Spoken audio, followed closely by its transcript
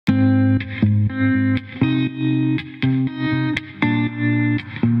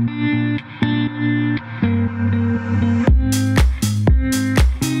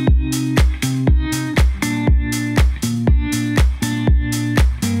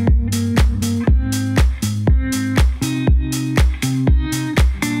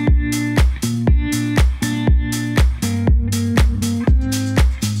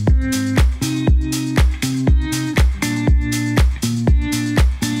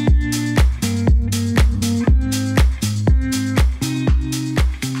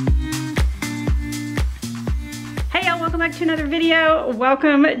Hello,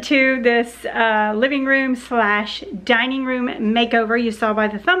 welcome to this living room slash dining room makeover you saw by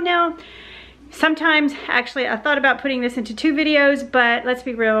the thumbnail. Sometimes, actually, I thought about putting this into 2 videos, but let's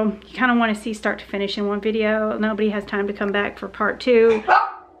be real, you kind of want to see start to finish in 1 video. Nobody has time to come back for part 2.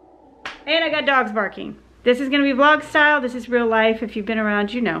 And I got dogs barking. This is going to be vlog style. This is real life. If you've been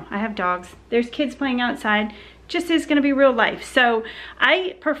around, you know I have dogs. There's kids playing outside. Just is going to be real life. So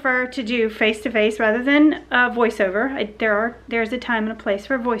I prefer to do face-to-face rather than voiceover. There's a time and a place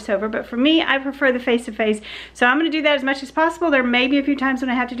for voiceover, but for me, I prefer the face-to-face. So I'm going to do that as much as possible. There may be a few times when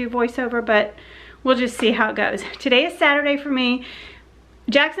I have to do voiceover, but we'll just see how it goes. Today is Saturday for me.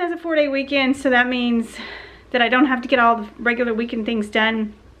 Jackson has a 4-day weekend, so that means that I don't have to get all the regular weekend things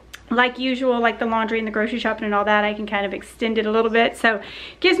done like usual, like the laundry and the grocery shopping and all that. I can kind of extend it a little bit, so it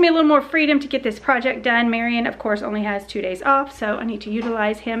gives me a little more freedom to get this project done. Marion, of course, only has 2 days off, so I need to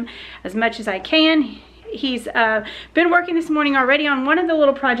utilize him as much as I can. He's been working this morning already on one of the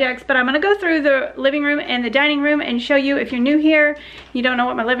little projects, but I'm going to go through the living room and the dining room and show you. If you're new here, you don't know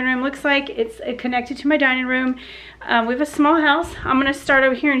what my living room looks like, it's connected to my dining room. We have a small house. I'm going to start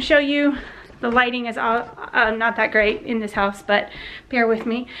over here and show you. The lighting is not that great in this house, but bear with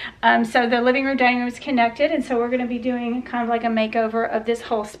me. So the living room, dining room is connected, and so we're going to be doing kind of like a makeover of this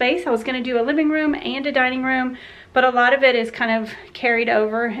whole space. I was going to do a living room and a dining room, but a lot of it is kind of carried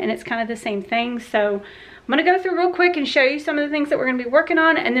over, and it's kind of the same thing. So I'm going to go through real quick and show you some of the things that we're going to be working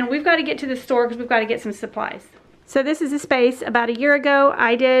on, and then we've got to get to the store because we've got to get some supplies. So this is a space. About a year ago,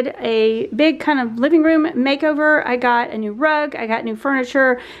 I did a big kind of living room makeover. I got a new rug, I got new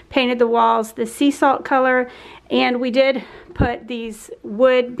furniture, painted the walls the sea salt color, and we did put these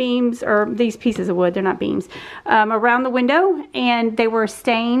wood beams, or these pieces of wood, they're not beams, around the window, and they were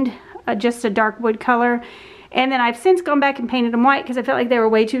stained just a dark wood color. And then I've since gone back and painted them white because I felt like they were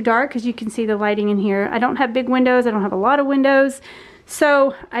way too dark, because you can see the lighting in here. I don't have big windows, I don't have a lot of windows.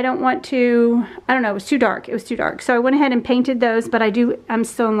 So I don't want to, I don't know, it was too dark. It was too dark. So I went ahead and painted those, but I'm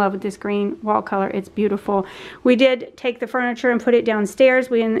still in love with this green wall color. It's beautiful. We did take the furniture and put it downstairs.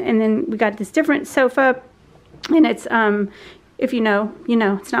 And then we got this different sofa, and it's, if you know,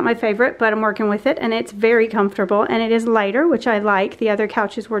 it's not my favorite, but I'm working with it, and it's very comfortable, and it is lighter, which I like. The other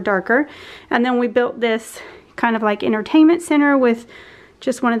couches were darker. And then we built this kind of like entertainment center with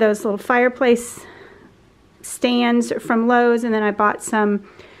just one of those little fireplace stands from Lowe's, and then I bought some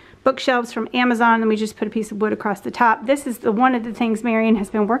bookshelves from Amazon, and we just put a piece of wood across the top. This is one of the things Marion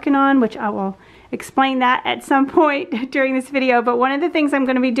has been working on, which I will explain that at some point during this video. But one of the things I'm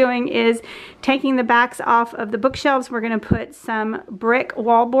going to be doing is taking the backs off of the bookshelves. We're going to put some brick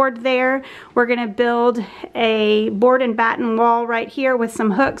wallboard there. We're going to build a board and batten wall right here with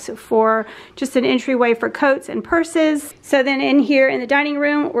some hooks for just an entryway for coats and purses. So then in here in the dining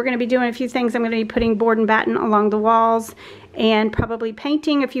room, we're going to be doing a few things. I'm going to be putting board and batten along the walls, and probably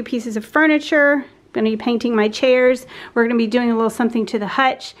painting a few pieces of furniture. I'm going to be painting my chairs. We're going to be doing a little something to the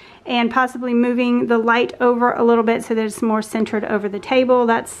hutch, and possibly moving the light over a little bit so that it's more centered over the table.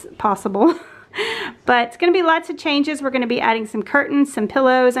 That's possible. But it's going to be lots of changes. We're going to be adding some curtains, some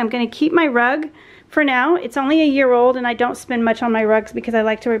pillows. I'm going to keep my rug for now. It's only a year old, and I don't spend much on my rugs because I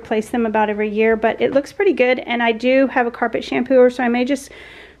like to replace them about every year, but it looks pretty good. And I do have a carpet shampooer, so I may just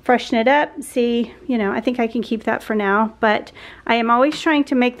freshen it up, see, I think I can keep that for now. But I am always trying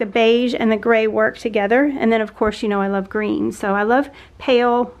to make the beige and the gray work together. And then of course, I love green. So I love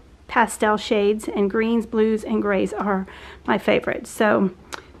pale pastel shades, and greens, blues, and grays are my favorites. So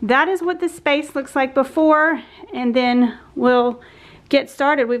that is what this space looks like before, and then we'll get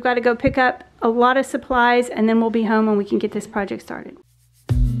started. We've got to go pick up a lot of supplies, and then we'll be home and we can get this project started.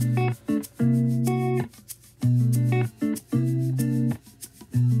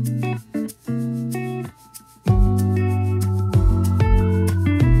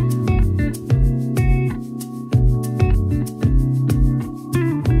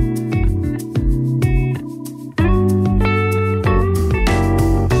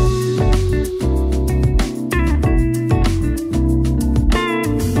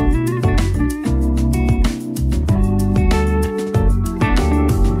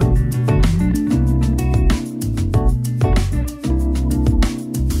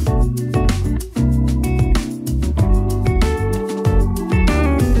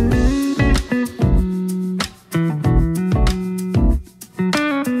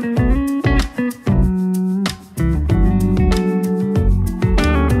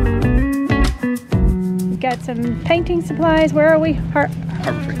 Some painting supplies. Where are we?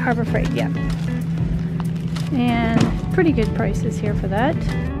 Harbor Freight, yeah. And pretty good prices here for that.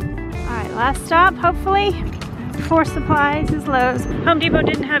 All right, last stop, hopefully. for supplies is Lowe's. Home Depot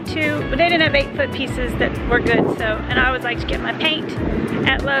didn't have they didn't have 8-foot pieces that were good, so, and I always like to get my paint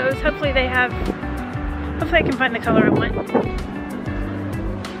at Lowe's. Hopefully they have, hopefully I can find the color I want.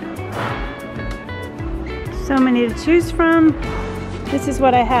 So many to choose from. This is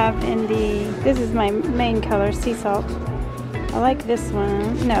what I have in this is my main color, sea salt. I like this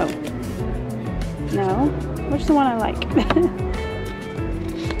one. No. Which is the one I like?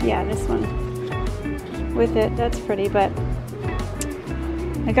 Yeah, this one. With it, that's pretty, but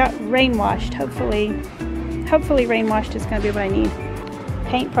I got rain washed. Hopefully rain washed is gonna be what I need.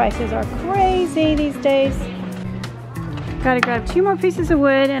 Paint prices are crazy these days. Gotta grab 2 more pieces of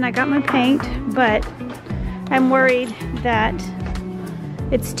wood and I got my paint, but I'm worried that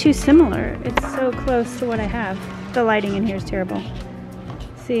it's too similar. It's so close to what I have. The lighting in here is terrible.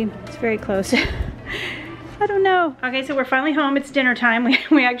 See, it's very close. I don't know. Okay, so we're finally home. It's dinner time.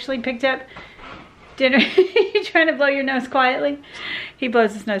 We actually picked up dinner. You trying to blow your nose quietly? He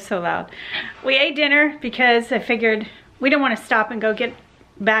blows his nose so loud. We ate dinner because I figured we don't want to stop and go get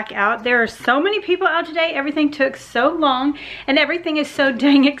back out. There are so many people out today. Everything took so long and everything is so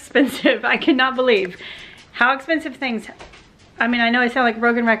dang expensive. I cannot believe how expensive things. I mean, I know I sound like a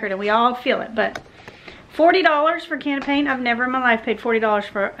broken record and we all feel it, but $40 for a can of paint. I've never in my life paid $40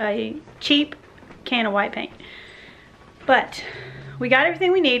 for a cheap can of white paint. But we got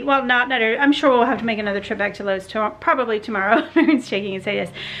everything we need. Well, not I'm sure we'll have to make another trip back to Lowe's probably tomorrow. Aaron's shaking his head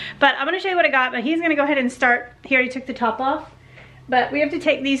yes. But I'm going to show you what I got. But he's going to go ahead and start. He already took the top off. But we have to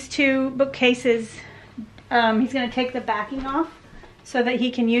take these 2 bookcases. He's going to take the backing off so that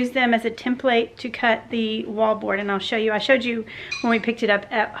he can use them as a template to cut the wallboard. And I'll show you. I showed you when we picked it up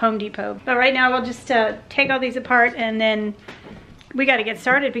at Home Depot. But right now we'll just take all these apart and then we got to get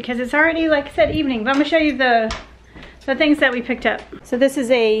started because it's already, like I said, evening. But I'm going to show you the things that we picked up. So this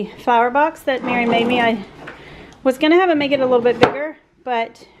is a flower box that Mary made me. I was going to have him make it a little bit bigger,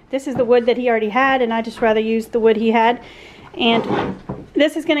 but this is the wood that he already had and I just rather use the wood he had. And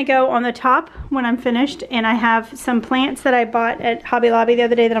this is going to go on the top when I'm finished, and I have some plants that I bought at Hobby Lobby the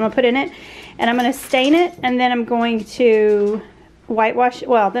other day that I'm going to put in it, and I'm going to stain it, and then I'm going to whitewash,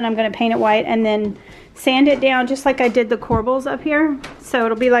 well, then I'm going to paint it white and then sand it down just like I did the corbels up here, so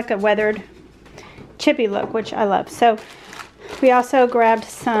it'll be like a weathered chippy look, which I love. So we also grabbed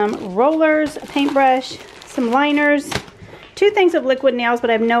some rollers, a paintbrush, some liners, 2 things of liquid nails,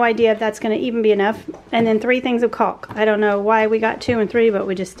 but I have no idea if that's going to even be enough. And then 3 things of caulk. I don't know why we got 2 and 3, but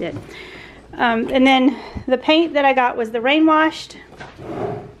we just did. And then the paint that I got was the rain washed.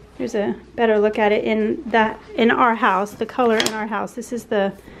 Here's a better look at it in our house. The color in our house. This is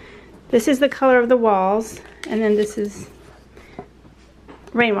the color of the walls, and then this is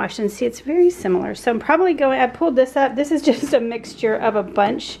rain washed. And see, it's very similar. So I'm probably going. I pulled this up. This is just a mixture of a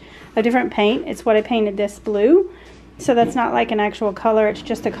bunch of different paint. It's what I painted this blue. So that's not like an actual color, it's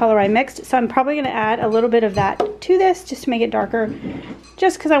just a color I mixed. So I'm probably going to add a little bit of that to this just to make it darker,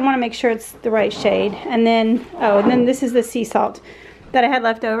 just because I want to make sure it's the right shade. And then, and then this is the sea salt that I had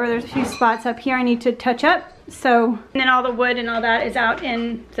left over. There's a few spots up here I need to touch up. So, and then all the wood and all that is out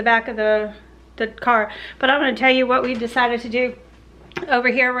in the back of the car. But I'm going to tell you what we decided to do. Over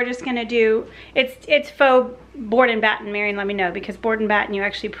here we're just going to do, it's faux board and batten. Marion let me know, because board and batten, you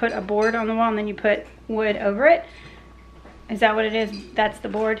actually put a board on the wall and then you put wood over it. Is that what it is? That's the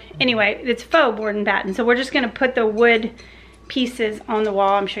board? Anyway, it's faux board and batten. So we're just going to put the wood pieces on the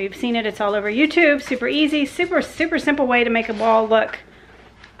wall. I'm sure you've seen it. It's all over YouTube. Super easy. Super simple way to make a wall look,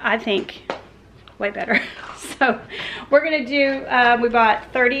 I think, way better. So we're going to do, we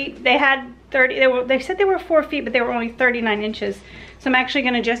bought 30. They had 30. They said they were 4 feet, but they were only 39 inches. So I'm actually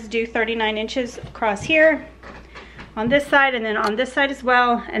going to just do 39 inches across here on this side and then on this side as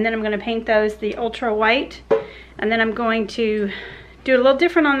well. And then I'm going to paint those the ultra white. And then I'm going to do it a little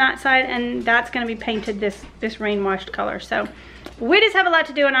different on that side, and that's going to be painted this rain washed color. So we just have a lot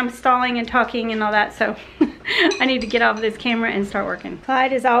to do, and I'm stalling and talking and all that, so I need to get off of this camera and start working.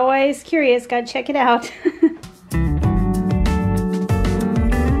 Clyde is always curious. Gotta check it out.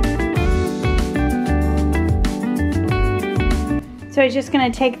 So he's just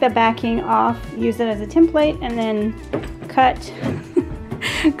going to take the backing off, use it as a template, and then cut.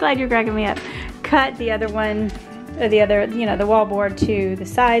 Glad you're cracking me up. Cut the other one, or the other, you know, the wallboard to the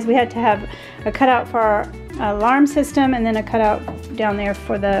size. We had to have a cutout for our alarm system and then a cutout down there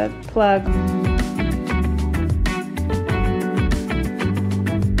for the plug.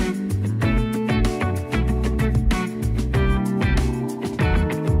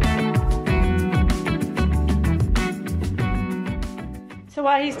 So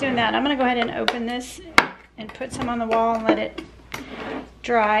while he's doing that, I'm going to go ahead and open this and put some on the wall and let it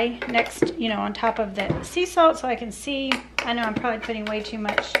dry next, you know, on top of the sea salt so I can see. I know I'm probably putting way too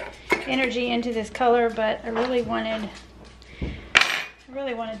much energy into this color, but I really wanted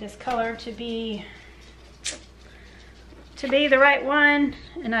this color to be the right one,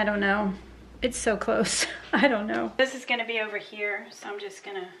 and I don't know. It's so close. I don't know. This is gonna be over here, so I'm just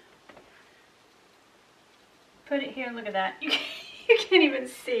gonna put it here. Look at that. You can't even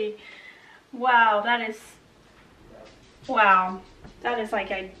see. Wow, that is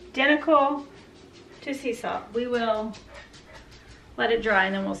like identical to sea salt. We will let it dry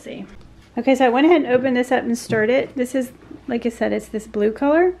and then we'll see. Okay, so I went ahead and opened this up and stirred it. This is, like I said, it's this blue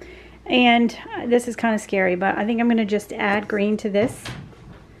color. And this is kind of scary, but I think I'm gonna just add green to this.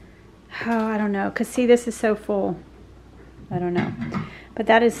 Oh, I don't know, because see, this is so full. I don't know. But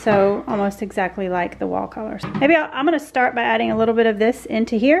that is so almost exactly like the wall colors. Maybe I'm gonna start by adding a little bit of this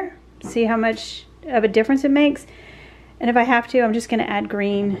into here. See how much of a difference it makes. And if I have to, I'm just gonna add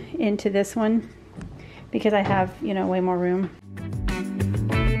green into this one because I have, you know, way more room.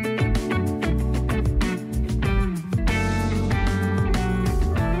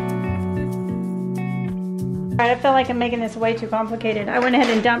 I feel like I'm making this way too complicated. I went ahead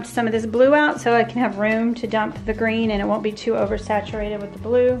and dumped some of this blue out so I can have room to dump the green and it won't be too oversaturated with the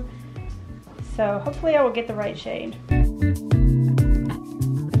blue. So hopefully I will get the right shade.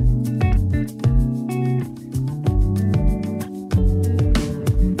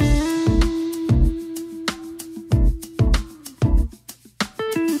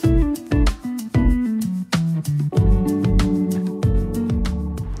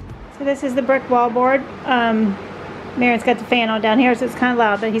 This is the brick wallboard. Marin's got the fan on down here, so it's kind of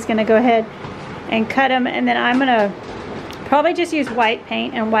loud, but he's going to go ahead and cut them, and then I'm going to probably just use white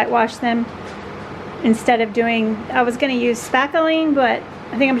paint and whitewash them instead of doing, I was going to use spackling, but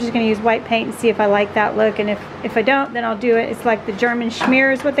I think I'm just going to use white paint and see if I like that look, and if I don't, then I'll do it. It's like the German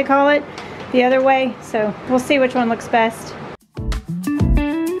schmear is what they call it, the other way, so we'll see which one looks best.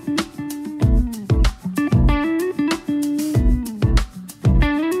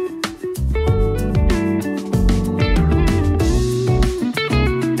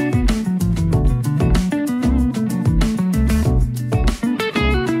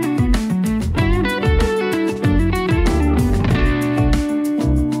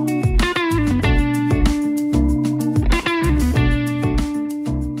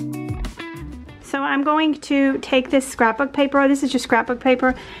 I'm going to take this scrapbook paper, this is just scrapbook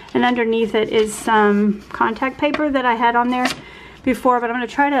paper, and underneath it is some contact paper that I had on there before, but I'm going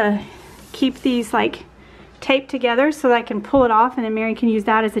to try to keep these like taped together so that I can pull it off, and then Mary can use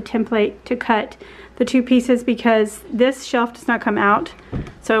that as a template to cut the two pieces because this shelf does not come out,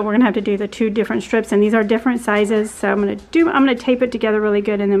 so we're going to have to do the two different strips, and these are different sizes, so I'm going to tape it together really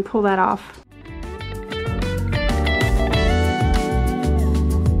good and then pull that off.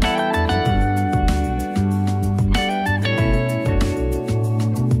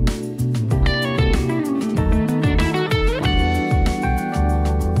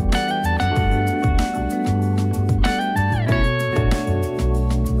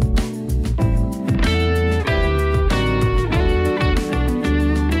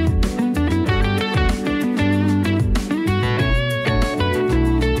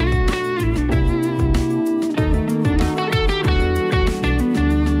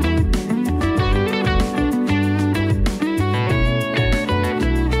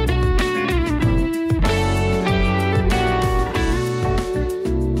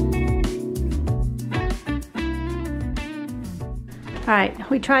 Alright,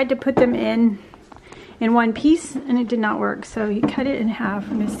 we tried to put them in one piece and it did not work, so he cut it in half.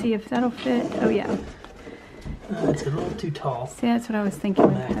 I'm going to see if that'll fit. Oh yeah. It's a little too tall. See, that's what I was thinking.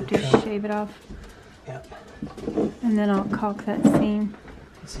 We'd have to shave it off. Yep. And then I'll caulk that seam.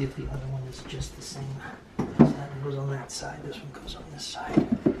 Let's see if the other one is just the same. So that one goes on that side, this one goes on this side.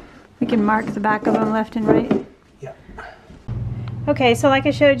 We can mark the back of them left and right. Yep. Okay, so like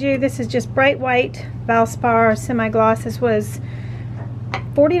I showed you, this is just bright white Valspar semi-gloss. This was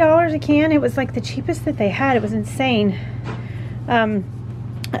 $40 a can. It was like the cheapest that they had. It was insane. Well,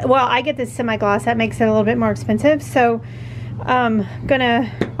 I get this semi-gloss. That makes it a little bit more expensive. So I'm gonna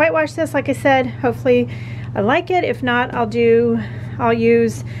whitewash this, like I said. Hopefully I like it. If not, I'll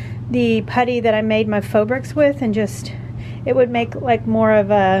use the putty that I made my faux bricks with, and just, it would make like more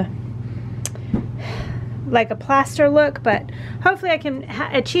of a plaster look, but hopefully I can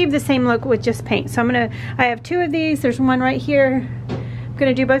achieve the same look with just paint. So I have two of these. There's one right here. I'm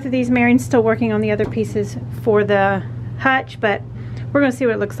gonna do both of these. Mary's still working on the other pieces for the hutch, but we're gonna see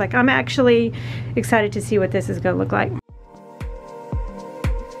what it looks like. I'm actually excited to see what this is gonna look like.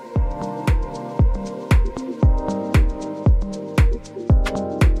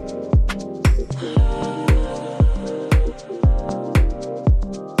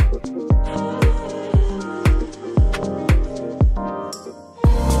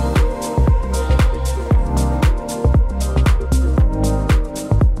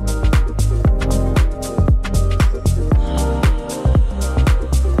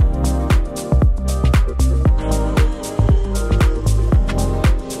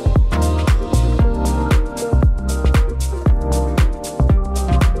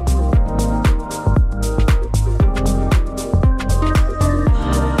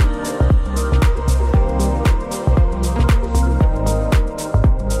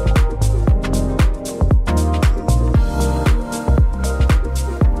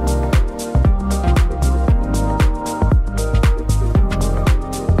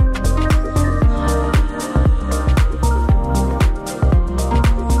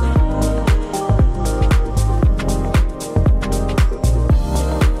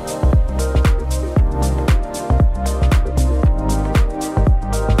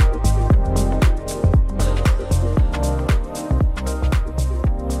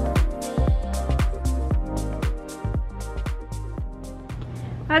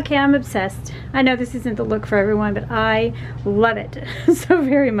 Okay, I'm obsessed. I know this isn't the look for everyone, but I love it so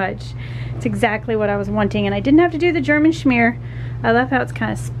very much. It's exactly what I was wanting, and I didn't have to do the German schmear. I love how it's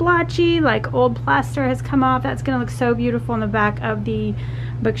kind of splotchy, like old plaster has come off. That's gonna look so beautiful on the back of the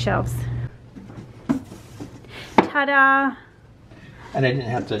bookshelves. Ta-da! And I didn't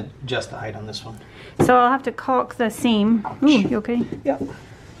have to adjust the height on this one. So I'll have to caulk the seam. Ooh, you okay? Yep.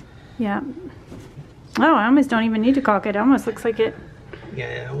 Yeah. Oh, I almost don't even need to caulk it. It almost looks like it.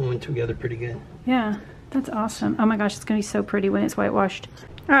 Yeah, it went together pretty good. Yeah, that's awesome. Oh my gosh, it's gonna be so pretty when it's whitewashed.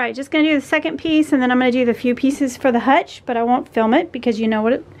 All right, just gonna do the second piece, and then I'm gonna do the few pieces for the hutch, but I won't film it because you know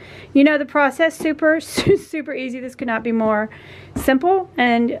the process. Super easy. This could not be more simple.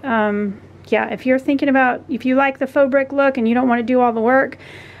 And yeah, if you're thinking about, if you like the faux brick look and you don't want to do all the work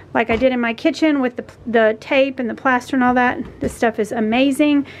like I did in my kitchen with the tape and the plaster and all that, this stuff is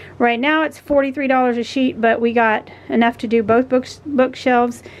amazing. Right now it's $43 a sheet, but we got enough to do both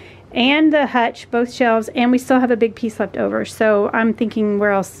bookshelves and the hutch, both shelves, and we still have a big piece left over. So I'm thinking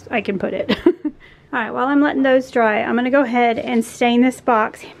where else I can put it. All right, while I'm letting those dry, I'm gonna go ahead and stain this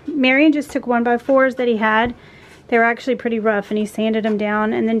box. Marion just took 1x4s that he had. They were actually pretty rough, and he sanded them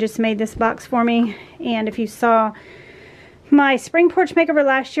down and then just made this box for me. And if you saw my spring porch makeover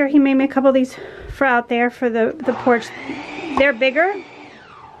last year, he made me a couple of these for out there for the porch. They're bigger.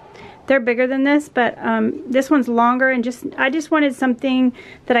 They're bigger than this, but this one's longer, and I just wanted something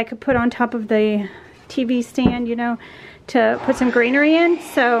that I could put on top of the TV stand, you know, to put some greenery in.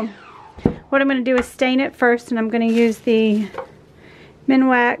 So what I'm going to do is stain it first, and I'm going to use the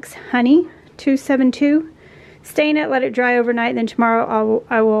Minwax Honey 272. Stain it, let it dry overnight, then tomorrow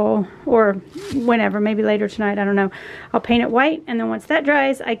I will, or whenever, maybe later tonight, I don't know, I'll paint it white, and then once that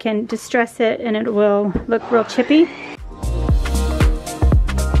dries, I can distress it and it will look real chippy.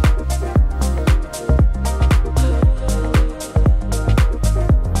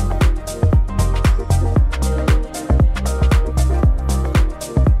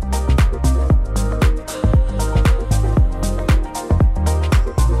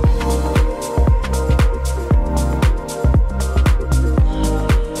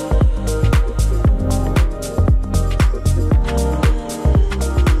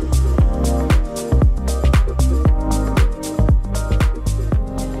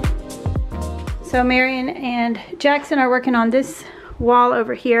 So Marion and Jackson are working on this wall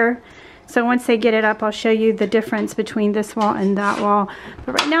over here. So once they get it up, I'll show you the difference between this wall and that wall.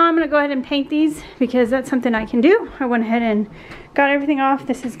 But right now I'm gonna go ahead and paint these because that's something I can do. I went ahead and got everything off.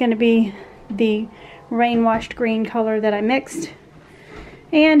 This is gonna be the rain-washed green color that I mixed.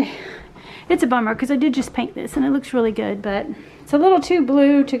 And it's a bummer because I did just paint this and it looks really good, but it's a little too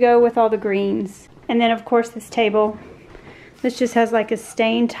blue to go with all the greens. And then of course this table. This just has like a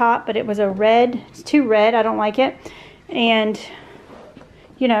stained top, but it was a red. It's too red, I don't like it. And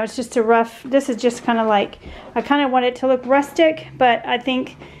you know, it's just a rough, this is just kind of like, I kind of want it to look rustic, but I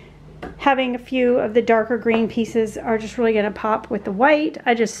think having a few of the darker green pieces are just really gonna pop with the white.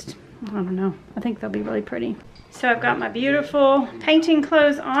 I don't know, I think they'll be really pretty. So I've got my beautiful painting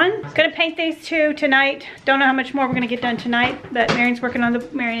clothes on. Gonna paint these two tonight. Don't know how much more we're gonna get done tonight, but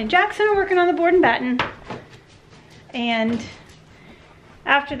Marion and Jackson are working on the board and batten. And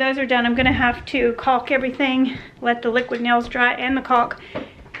after those are done, I'm gonna have to caulk everything, let the liquid nails dry and the caulk.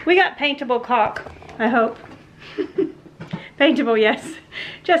 We got paintable caulk, I hope. Paintable, yes.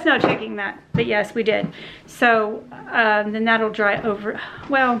 Just not checking that, but yes, we did. So then that'll dry over,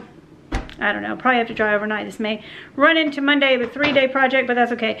 well, I don't know, probably have to dry overnight. This may run into Monday, the 3-day project, but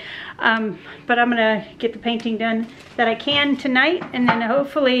that's okay. But I'm gonna get the painting done that I can tonight, and then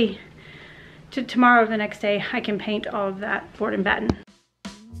hopefully tomorrow or the next day I can paint all of that board and batten.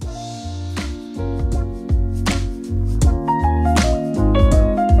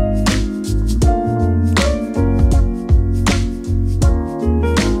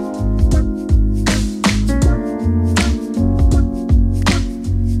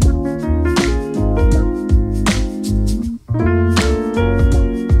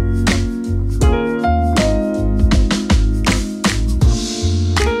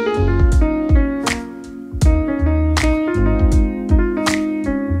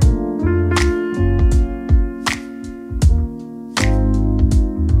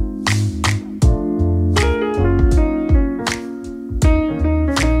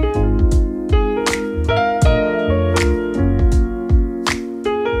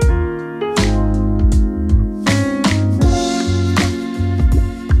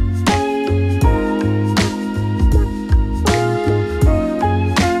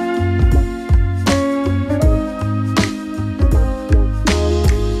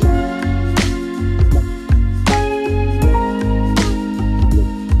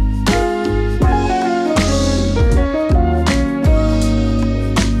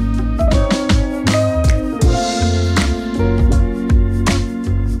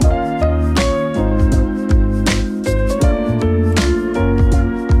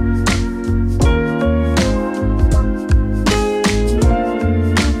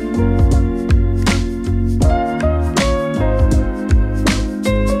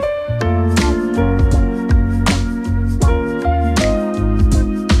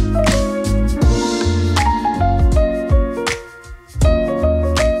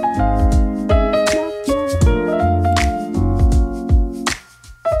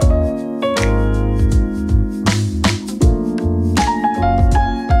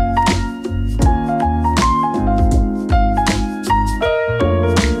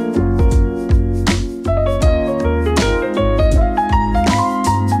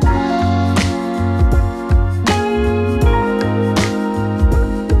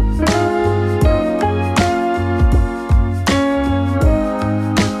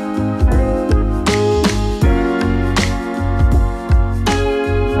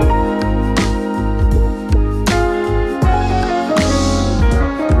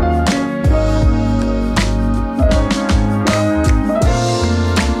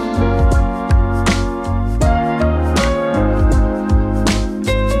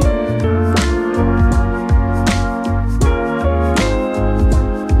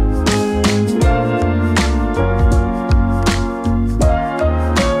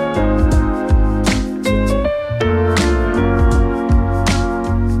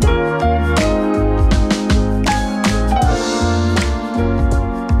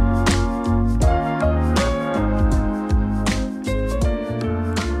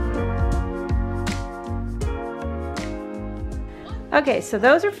 Okay, so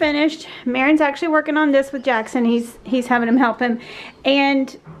those are finished. Marin's actually working on this with Jackson. He's having him help him.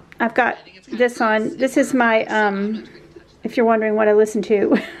 And I've got this on. This is my, if you're wondering what I listen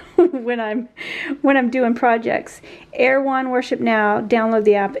to when I'm doing projects. Air One Worship Now. Download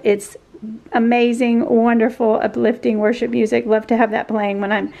the app. It's amazing, wonderful, uplifting worship music. Love to have that playing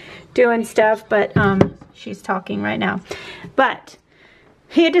when I'm doing stuff, but she's talking right now. But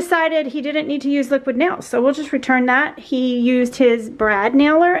he had decided he didn't need to use liquid nails, so we'll just return that. He used his brad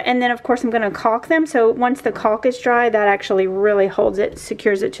nailer, and then of course I'm going to caulk them. So once the caulk is dry, that actually really holds it,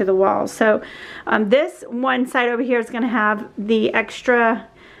 secures it to the wall. So this one side over here is going to have the extra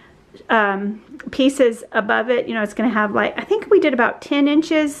pieces above it. You know, it's going to have, like, I think we did about 10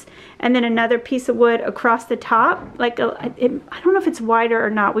 inches, and then another piece of wood across the top. Like, I don't know if it's wider or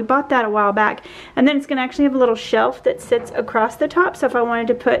not. We bought that a while back. And then it's going to actually have a little shelf that sits across the top. So if I wanted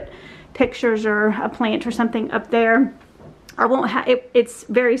to put pictures or a plant or something up there, I won't have it. It's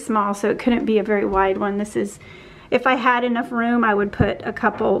very small, so it couldn't be a very wide one. This is, if I had enough room, I would put a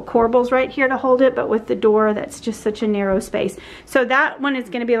couple corbels right here to hold it, but with the door, that's just such a narrow space. So that one is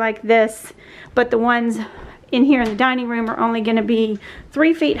going to be like this, but the ones in here in the dining room are only going to be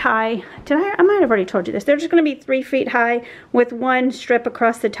 3 feet high. I might have already told you this. They're just going to be 3 feet high with one strip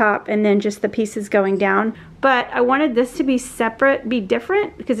across the top and then just the pieces going down. But I wanted this to be separate, be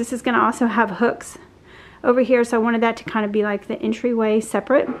different, because this is going to also have hooks over here. So I wanted that to kind of be like the entryway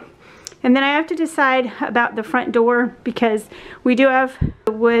separate. And then I have to decide about the front door, because we do have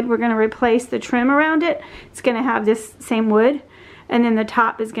the wood. We're going to replace the trim around it. It's going to have this same wood. And then the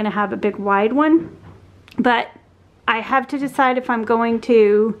top is going to have a big wide one. But I have to decide if I'm going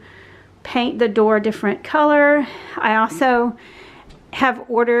to paint the door a different color. I also have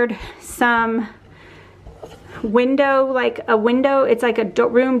ordered some window, like a window, it's like a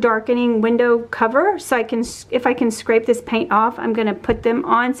room darkening window cover. So I can, if I can scrape this paint off, I'm going to put them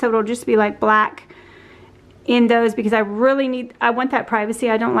on so it'll just be like black in those, because I really I want that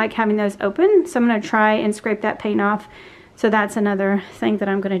privacy. I don't like having those open. So I'm going to try and scrape that paint off. So that's another thing that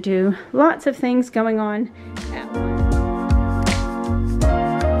I'm going to do. Lots of things going on at once.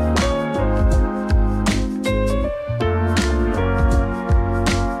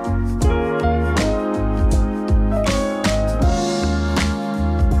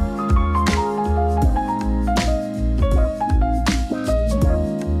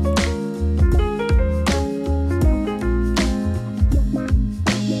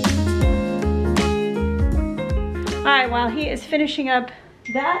 While he is finishing up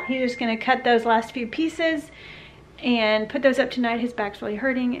that, he's just going to cut those last few pieces and put those up tonight. His back's really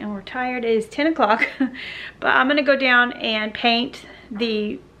hurting and we're tired. It is 10 o'clock, but I'm going to go down and paint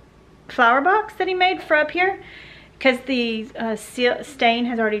the flower box that he made for up here, because the stain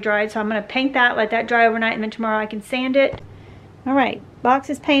has already dried. So I'm going to paint that, let that dry overnight, and then tomorrow I can sand it. All right, box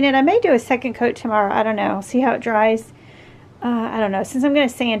is painted. I may do a second coat tomorrow. I don't know. See how it dries. I don't know. Since I'm going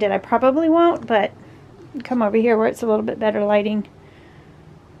to sand it, I probably won't, but come over here where it's a little bit better lighting.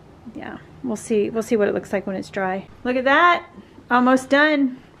 Yeah, we'll see what it looks like when it's dry. Look at that, almost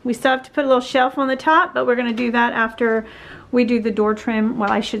done. We still have to put a little shelf on the top, but we're going to do that after we do the door trim.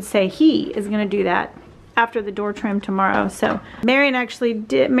 Well, I should say he is going to do that after the door trim tomorrow. So Marion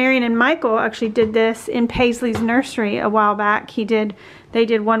and Michael actually did this in Paisley's nursery a while back. They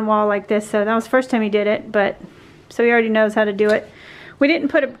did one wall like this, so that was the first time he did it, but so he already knows how to do it. We didn't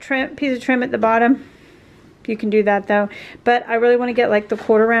put a piece of trim at the bottom. You can do that though, but I really want to get like the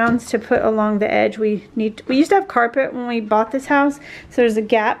quarter rounds to put along the edge. We used to have carpet when we bought this house, so there's a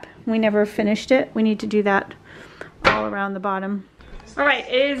gap. We never finished it. We need to do that all around the bottom. All right,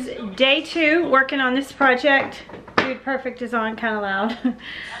 it is day 2 working on this project. Dude Perfect is on kind of loud.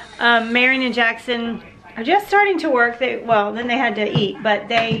 Marion and Jackson are just starting to work. Well, then they had to eat,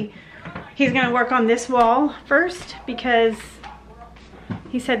 but he's going to work on this wall first, because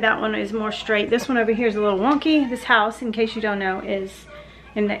he said that one is more straight. This one over here is a little wonky. This house, in case you don't know, is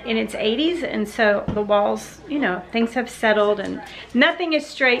in its 80s, and so the walls, you know, things have settled, and nothing is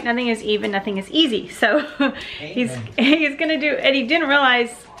straight, nothing is even, nothing is easy. So he's gonna do, and he didn't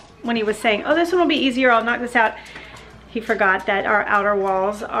realize when he was saying, oh, this one will be easier, I'll knock this out. He forgot that our outer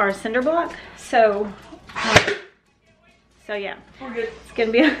walls are cinder block. So yeah, it's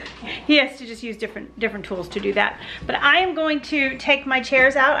gonna be, he has to just use different tools to do that. But I am going to take my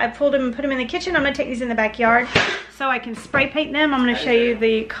chairs out. I pulled them and put them in the kitchen. I'm gonna take these in the backyard so I can spray paint them. I'm gonna show you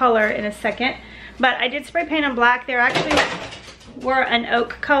the color in a second. But I did spray paint them black. They're actually were an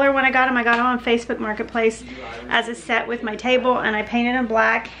oak color when I got them. I got them on Facebook Marketplace as a set with my table, and I painted them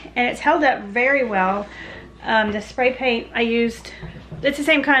black, and it's held up very well. The spray paint I used, it's the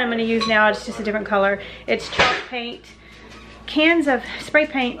same kind I'm gonna use now. It's just a different color. It's chalk paint. cans of spray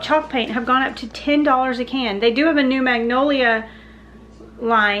paint, chalk paint, have gone up to $10 a can. They do have a new Magnolia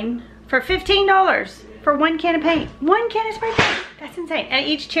line for $15 for 1 can of paint. 1 can of spray paint. That's insane. And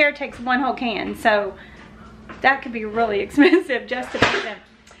each chair takes 1 whole can, so that could be really expensive just to paint them.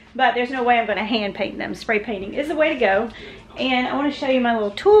 But there's no way I'm gonna hand paint them. Spray painting is the way to go. And I wanna show you my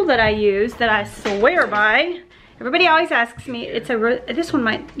little tool that I use that I swear by. Everybody always asks me, this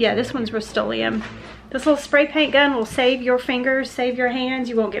one's Rust-Oleum. This little spray paint gun will save your fingers, save your hands.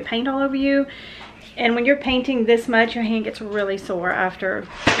 You won't get paint all over you. And when you're painting this much, your hand gets really sore after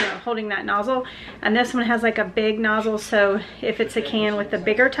holding that nozzle. And this one has like a big nozzle, so if it's a can with a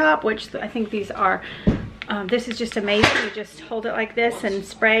bigger top, which I think these are, this is just amazing. You just hold it like this and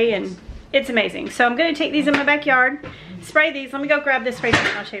spray, and it's amazing. So I'm gonna take these in my backyard, spray these. Let me go grab this spray paint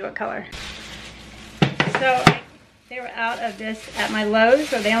and I'll show you what color. So they were out of this at my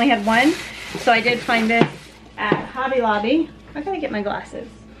Lowe's, or they only had one. So I did find this at Hobby Lobby. I gotta get my glasses.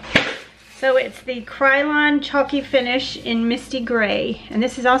 So it's the Krylon Chalky Finish in Misty Gray. And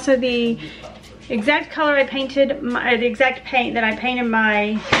this is also the exact color I painted, the exact paint that I painted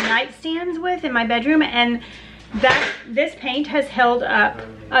my nightstands with in my bedroom. And this paint has held up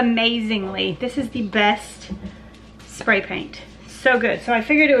amazingly. This is the best spray paint. So good. So I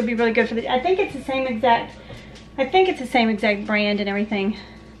figured it would be really good for the, I think it's the same exact brand and everything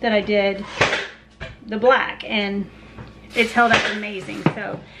that I did the black, and it's held up amazing.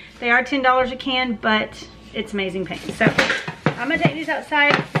 So they are $10 a can, but it's amazing paint. So I'm gonna take these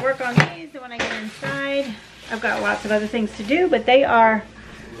outside, work on these, and when I get inside, I've got lots of other things to do, but they are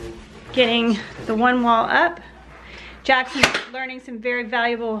getting the one wall up. Jackson's learning some very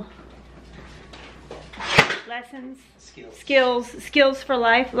valuable lessons. Skills for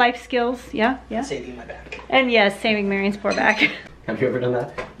life skills. Yeah. Saving my back. And yes, saving Marion's poor back. Have you ever done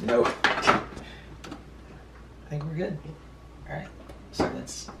that? No. I think we're good. All right, so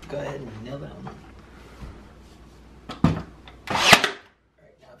let's go ahead and nail down. All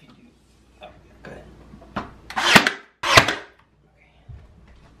right, now if you do, oh, go ahead.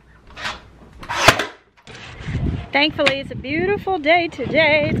 Okay. Thankfully, it's a beautiful day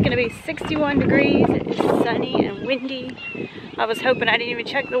today. It's gonna be 61 degrees. It's sunny and windy. I was hoping, I didn't even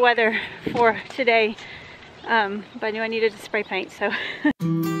check the weather for today, but I knew I needed to spray paint, so.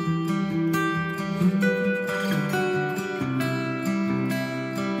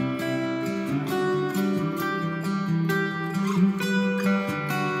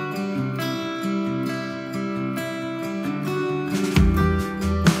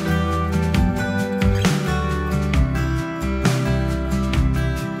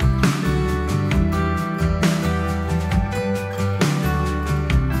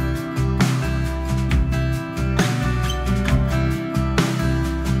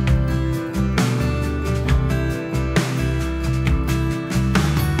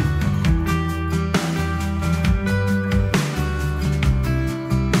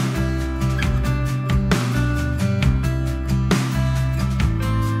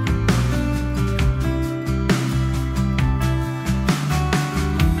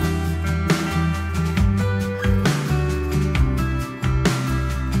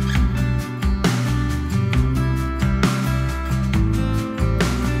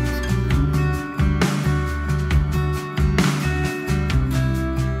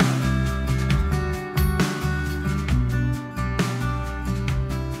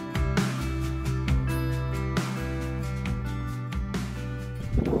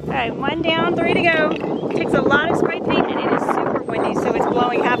 Alright, 1 down, 3 to go. It takes a lot of spray paint and it is super windy, so it's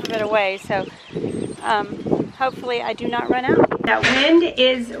blowing half of it away. So hopefully I do not run out. That wind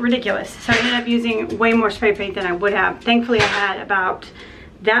is ridiculous, so I ended up using way more spray paint than I would have. Thankfully I had about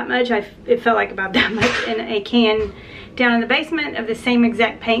that much, it felt like about that much in a can down in the basement of the same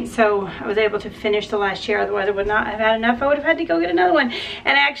exact paint, so I was able to finish the last chair. Otherwise I would not have had enough. I would have had to go get another one.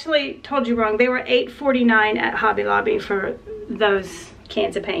 And I actually told you wrong. They were $8.49 at Hobby Lobby for those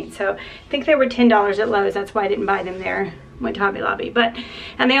cans of paint. So I think they were $10 at Lowe's. That's why I didn't buy them there. Went to Hobby Lobby.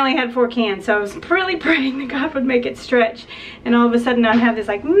 And they only had 4 cans, so I was really praying that God would make it stretch. And all of a sudden I'd have this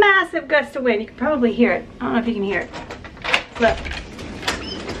like massive gust of wind. You can probably hear it. I don't know if you can hear it. Look.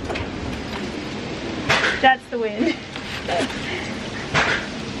 That's the wind.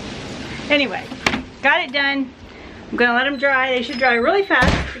 Anyway, got it done. I'm gonna let them dry. They should dry really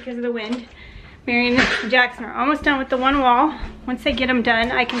fast because of the wind. Marion and Jackson are almost done with the one wall. Once they get them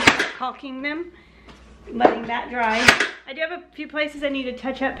done, I can start caulking them, letting that dry. I do have a few places I need to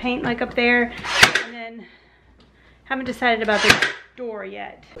touch up paint, like up there, and then haven't decided about the door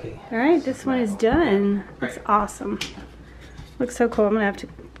yet. All right, this one is done. It's awesome. Looks so cool. I'm gonna have to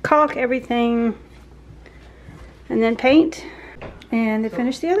caulk everything and then paint, And then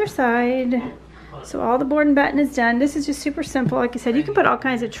finish the other side. So all the board and batten is done. This is just super simple. Like I said, you can put all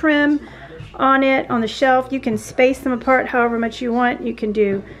kinds of trim on it, on the shelf. You can space them apart however much you want. You can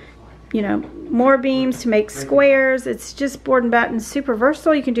do, you know, more beams to make squares. It's just board and batten, super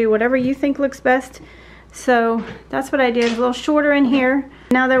versatile. You can do whatever you think looks best. So that's what I did. A little shorter in here.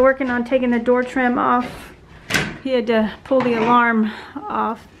 Now they're working on taking the door trim off. He had to pull the alarm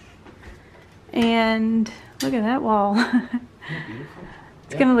off. And look at that wall.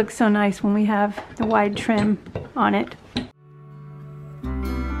 It's gonna look so nice when we have the wide trim on it.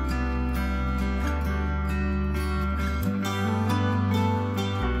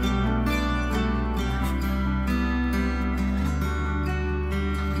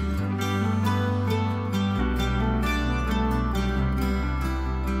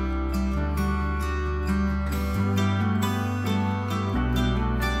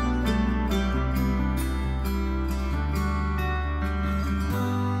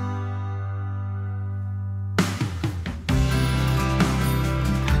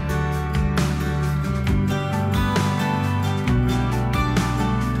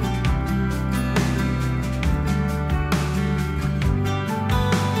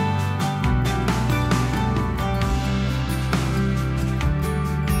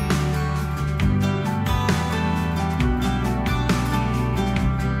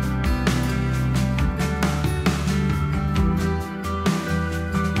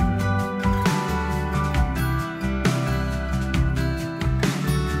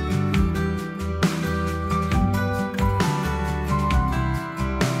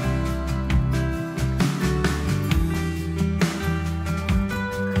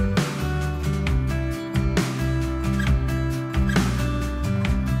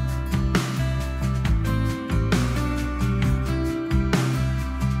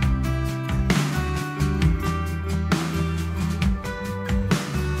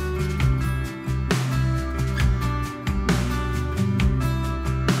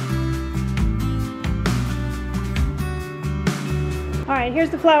 Alright, here's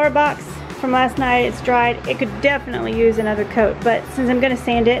the flower box from last night. It's dried. It could definitely use another coat, but since I'm going to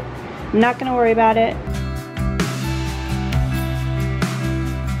sand it, I'm not going to worry about it.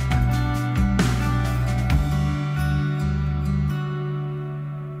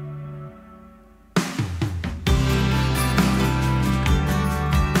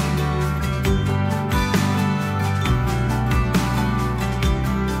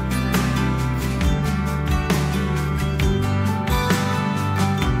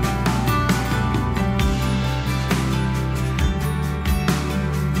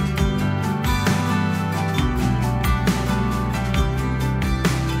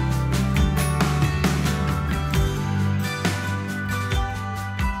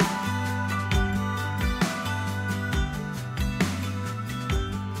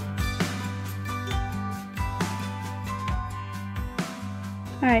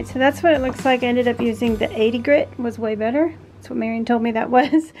 Alright, so that's what it looks like. I ended up using the 80 grit. It was way better. That's what Marion told me that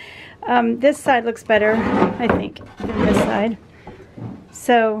was. This side looks better, I think, than this side.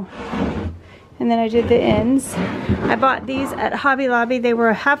 So, and then I did the ends. I bought these at Hobby Lobby. They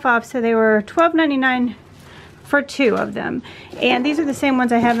were half off, so they were $12.99 for 2 of them. And these are the same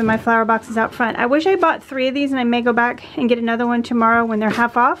ones I have in my flower boxes out front. I wish I bought 3 of these, and I may go back and get another one tomorrow when they're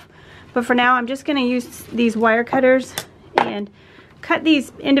half off. But for now, I'm just going to use these wire cutters and cut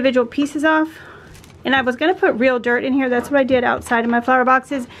these individual pieces off. And I was going to put real dirt in here. That's what I did outside of my flower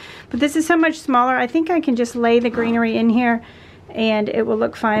boxes. But this is so much smaller. I think I can just lay the greenery in here and it will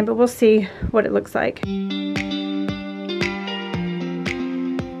look fine. But we'll see what it looks like.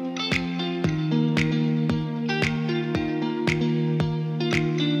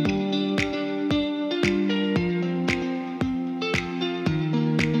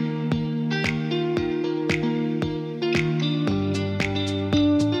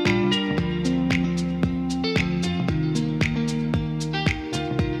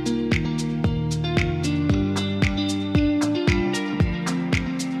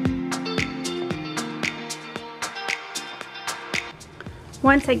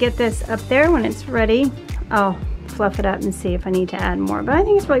 Once I get this up there, when it's ready, I'll fluff it up and see if I need to add more. But I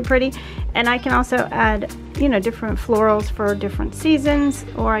think it's really pretty. And I can also add, you know, different florals for different seasons.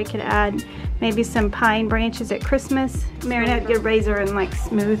 Or I could add maybe some pine branches at Christmas. Marion had to get a razor and like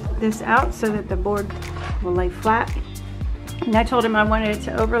smooth this out so that the board will lay flat. And I told him I wanted it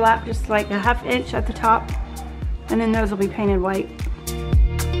to overlap just like a ½ inch at the top. And then those will be painted white.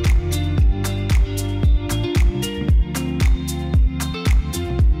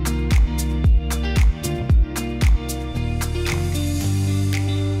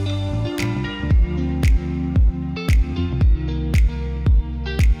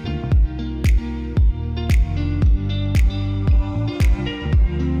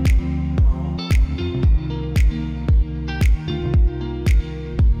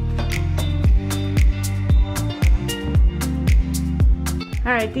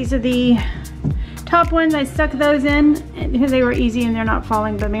 right, these are the top ones. I stuck those in because they were easy and they're not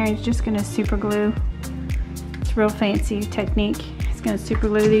falling, but Mary's just gonna super glue. It's a real fancy technique. It's gonna super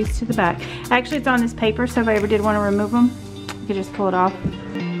glue these to the back. Actually, it's on this paper, so if I ever did want to remove them, you could just pull it off.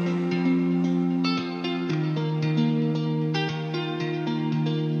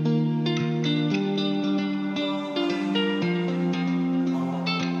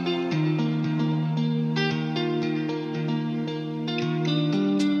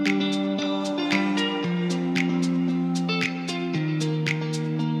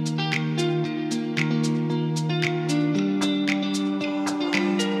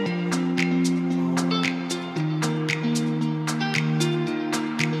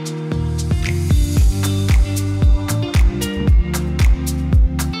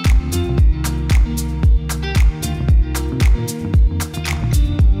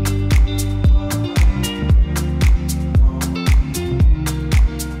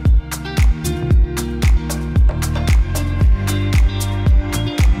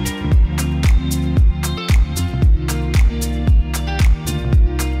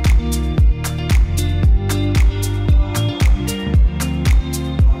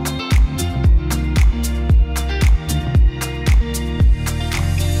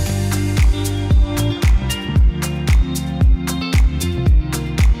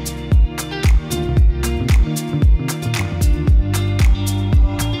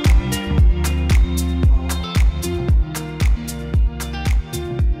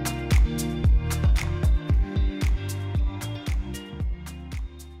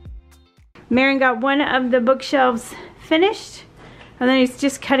 Marion got one of the bookshelves finished, and then he's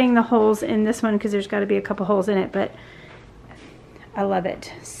just cutting the holes in this one because there's got to be a couple holes in it, but I love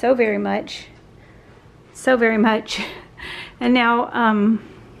it so very much. So very much. And now,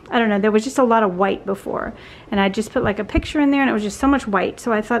 I don't know, there was just a lot of white before, and I just put like a picture in there and it was just so much white,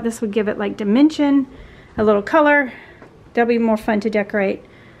 so I thought this would give it like dimension, a little color. That'll be more fun to decorate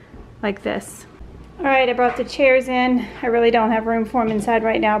like this. All right, I brought the chairs in. I really don't have room for them inside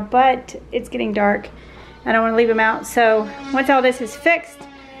right now, but it's getting dark. I don't want to leave them out. So once all this is fixed,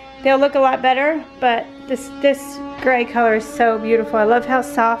 they'll look a lot better, but this gray color is so beautiful. I love how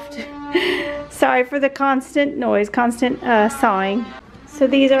soft. Sorry for the constant noise, constant sawing. So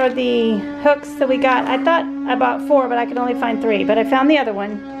these are the hooks that we got. I thought I bought 4, but I could only find 3, but I found the other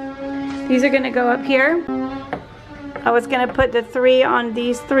one. These are gonna go up here. I was gonna put the 3 on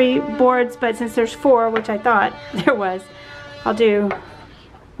these 3 boards, but since there's 4, which I thought there was, I'll do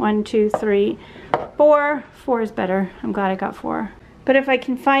 1, 2, 3, 4. 4 is better. I'm glad I got 4. But if I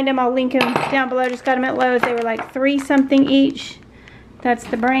can find them, I'll link them down below. I just got them at Lowe's. They were like 3 something each. That's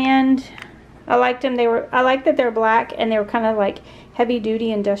the brand. I liked them. I liked that they're black and they were kind of like heavy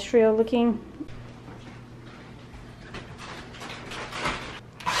duty industrial looking.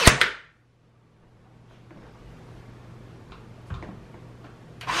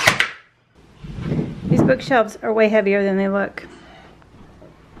 These bookshelves are way heavier than they look.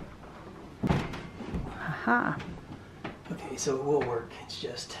 Aha. Okay, so it will work. It's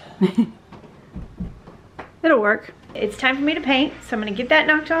just... It'll work. It's time for me to paint, so I'm gonna get that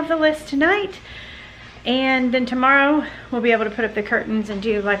knocked off the list tonight. And then tomorrow we'll be able to put up the curtains and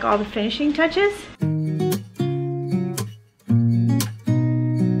do like all the finishing touches.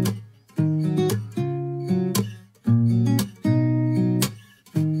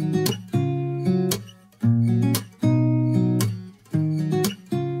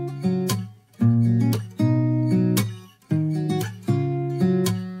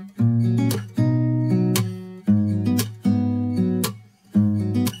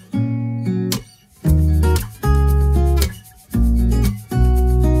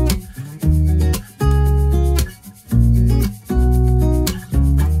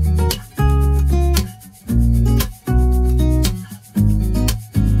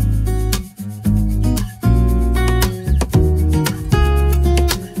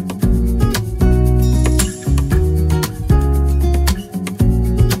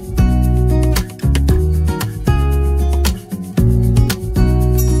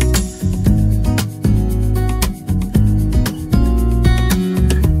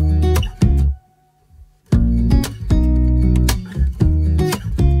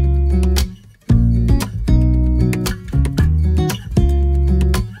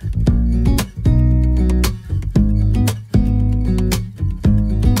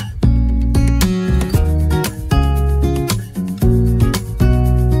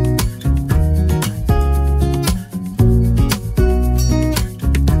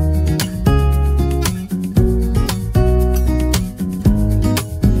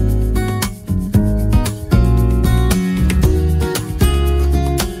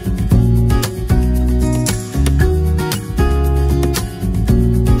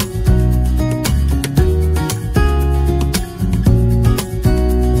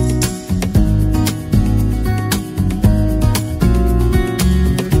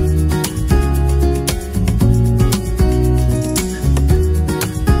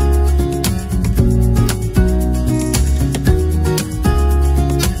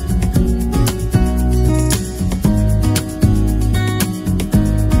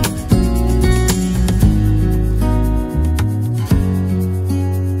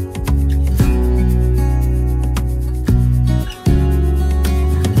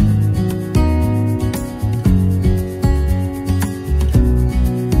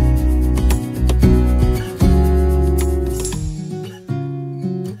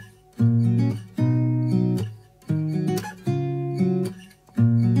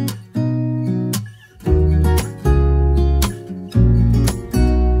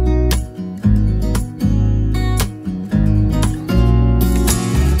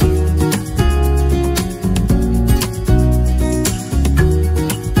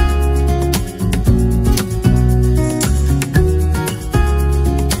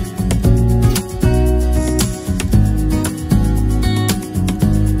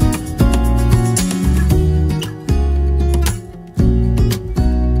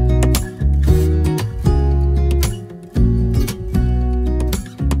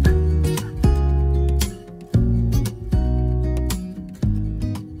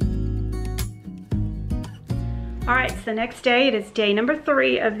 All right, it's the next day. It is day number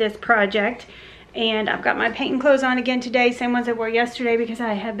 3 of this project. And I've got my painting clothes on again today, same ones I wore yesterday, because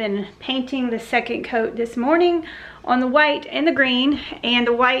I have been painting the second coat this morning on the white and the green. And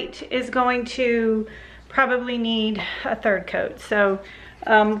the white is going to probably need a third coat. So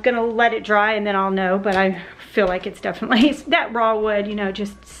I'm gonna let it dry and then I'll know, but I feel like it's definitely, that raw wood, you know,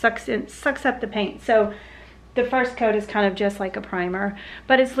 just sucks up the paint. So the first coat is kind of just like a primer,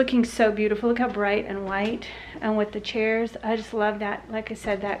 but it's looking so beautiful. Look how bright and white, and with the chairs, I just love that. Like I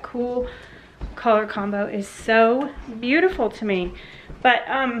said, that cool color combo is so beautiful to me. But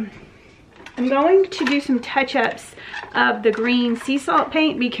I'm going to do some touch-ups of the green sea salt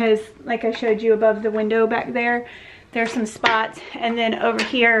paint, because like I showed you above the window back there, there's some spots, and then over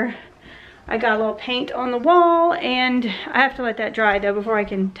here I got a little paint on the wall, and I have to let that dry though before I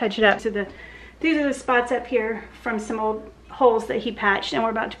can touch it up. So these are the spots up here from some old holes that he patched, and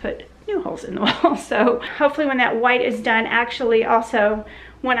we're about to put new holes in the wall. So hopefully when that white is done, actually also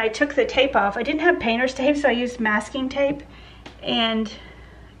when I took the tape off, I didn't have painter's tape, so I used masking tape, and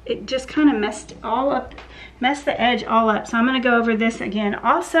it just kind of messed the edge all up. So I'm gonna go over this again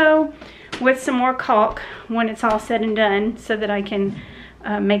also with some more caulk when it's all said and done, so that I can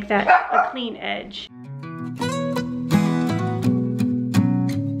make that a clean edge.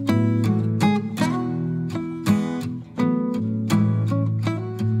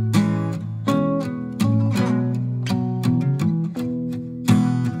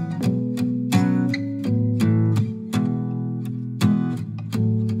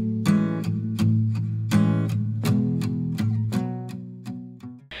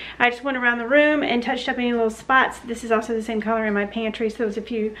 I just went around the room and touched up any little spots. This is also the same color in my pantry, so there's a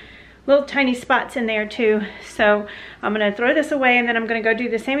few little tiny spots in there too. So I'm gonna throw this away, and then I'm gonna go do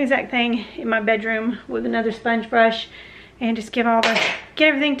the same exact thing in my bedroom with another sponge brush and just get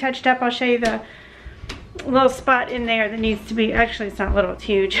everything touched up. I'll show you the little spot in there that needs to be, actually it's not little, it's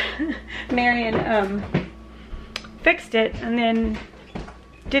huge. Marion fixed it and then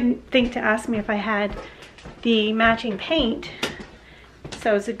didn't think to ask me if I had the matching paint.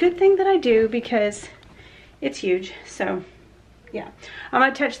 So it's a good thing that I do, because it's huge. So yeah, I'm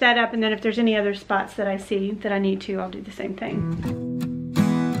gonna touch that up, and then if there's any other spots that I see that I need to, I'll do the same thing.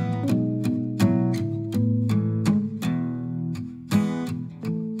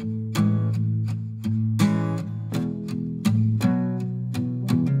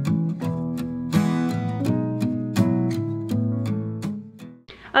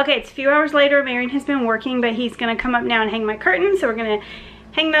 Okay, it's a few hours later. Marion has been working, but he's gonna come up now and hang my curtains. So we're gonna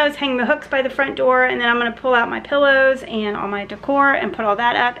hang the hooks by the front door, and then I'm gonna pull out my pillows and all my decor and put all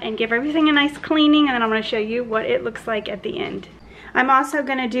that up and give everything a nice cleaning, and then I'm gonna show you what it looks like at the end. I'm also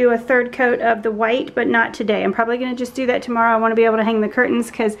gonna do a third coat of the white, but not today. I'm probably gonna just do that tomorrow. I wanna be able to hang the curtains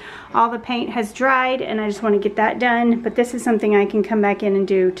because all the paint has dried, and I just wanna get that done. But this is something I can come back in and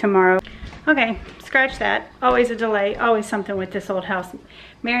do tomorrow. Okay, scratch that. Always a delay, always something with this old house.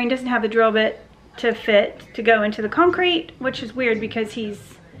 Marion doesn't have the drill bit to fit to go into the concrete, which is weird because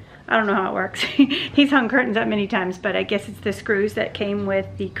I don't know how it works. He's hung curtains up many times, but I guess it's the screws that came with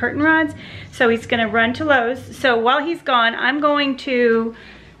the curtain rods. So he's gonna run to Lowe's. So while he's gone, I'm going to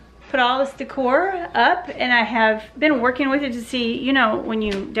put all this decor up, and I have been working with it to see, you know, when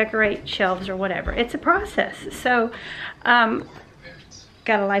you decorate shelves or whatever, it's a process. So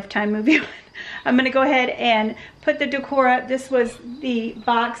got a Lifetime movie on. I'm gonna go ahead and put the decor up. This was the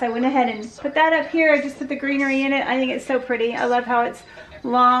box. I went ahead and put that up here. I just put the greenery in it. I think it's so pretty. I love how it's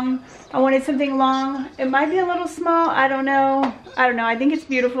long. I wanted something long. It might be a little small. I don't know. I think it's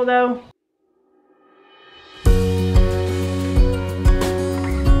beautiful though.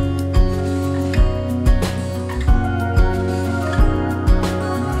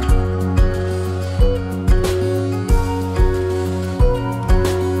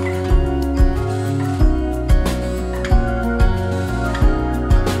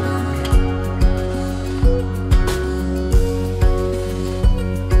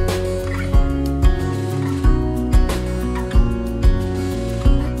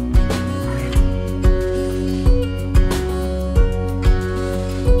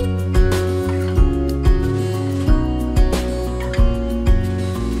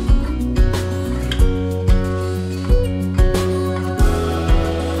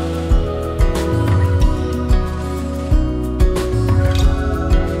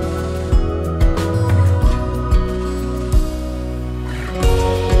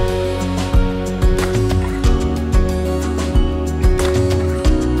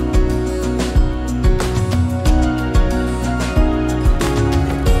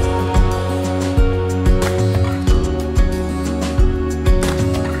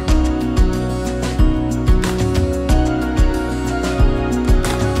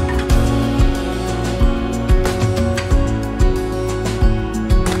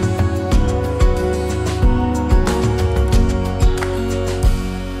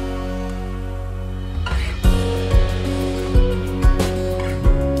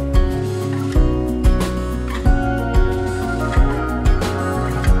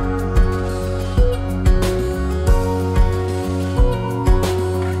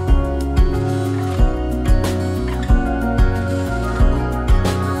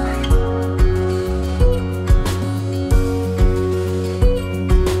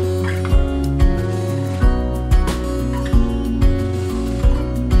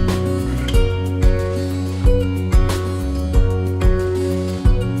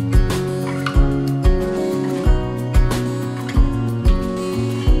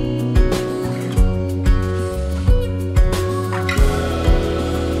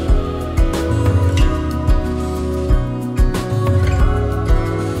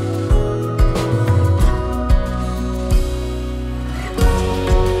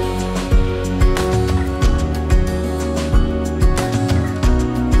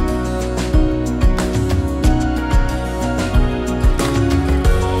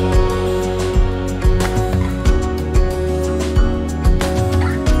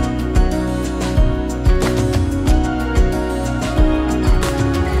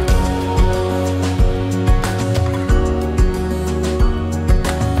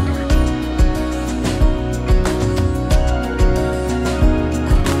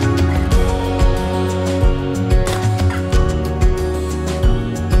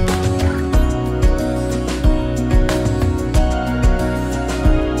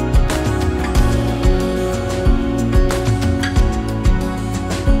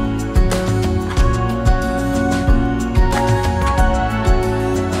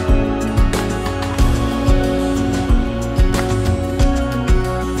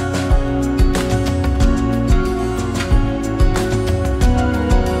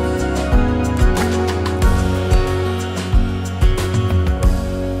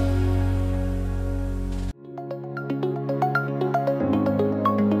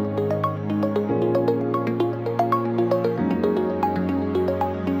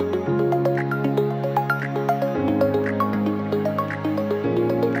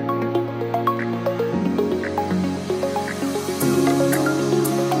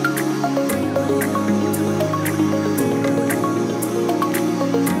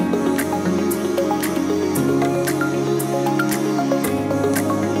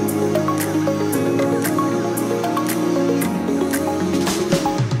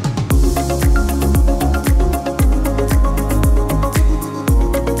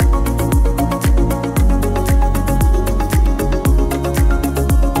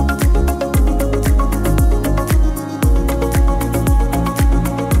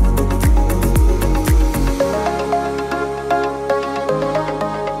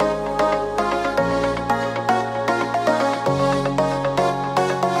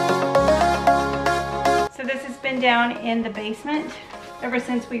 down in the basement. Ever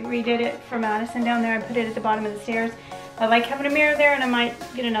since we redid it for Madison down there, I put it at the bottom of the stairs. I like having a mirror there, and I might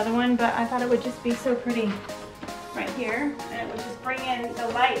get another one, but I thought it would just be so pretty right here. And it would just bring in the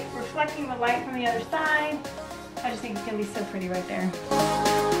light, reflecting the light from the other side. I just think it's gonna be so pretty right there.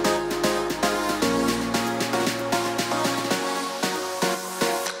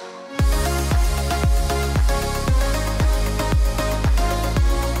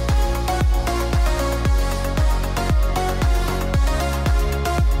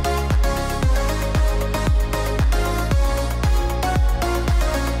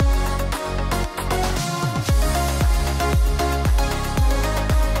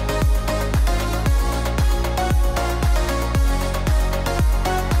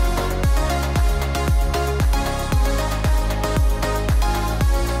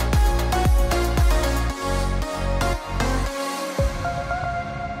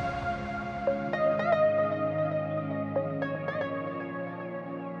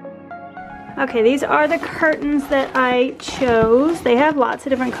 Okay, these are the curtains that I chose. They have lots of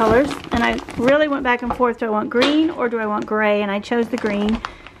different colors, and I really went back and forth. Do I want green or do I want gray? And I chose the green.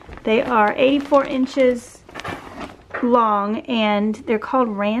 They are 84 inches long, and they're called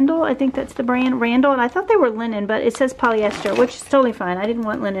Randall. I think that's the brand, Randall. And I thought they were linen, but it says polyester, which is totally fine. I didn't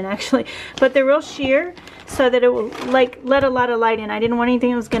want linen, actually. But they're real sheer so that it will like let a lot of light in. I didn't want anything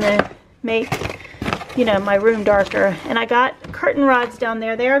that was gonna make, you know, my room darker. And I got curtain rods down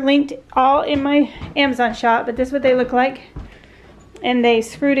there. They are linked all in my Amazon shop, but this is what they look like. And they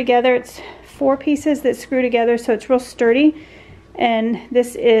screw together. It's 4 pieces that screw together, so it's real sturdy. And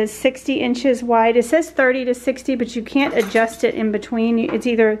this is 60 inches wide. It says 30 to 60, but you can't adjust it in between. It's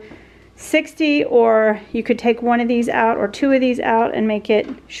either 60, or you could take one of these out or 2 of these out and make it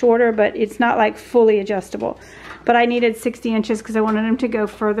shorter, but it's not like fully adjustable. But I needed 60 inches because I wanted them to go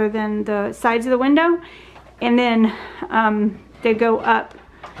further than the sides of the window. And then they go up.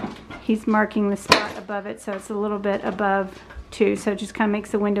 He's marking the spot above it, so it's a little bit above too. So it just kind of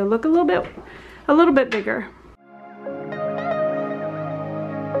makes the window look a little bit bigger.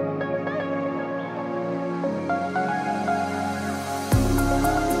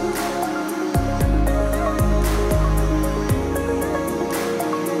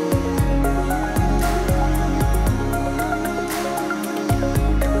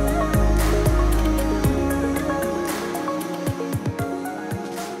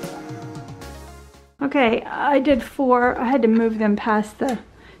 Okay, I did 4. I had to move them past the,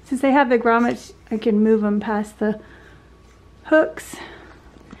 since they have the grommets, I can move them past the hooks.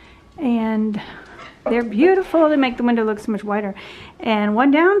 And they're beautiful. They make the window look so much wider. And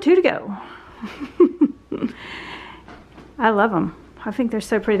 1 down, 2 to go. I love them. I think they're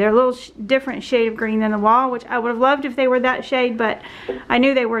so pretty. They're a little different shade of green than the wall, which I would have loved if they were that shade, but I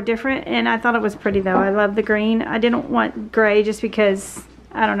knew they were different, and I thought it was pretty though. I love the green. I didn't want gray just because,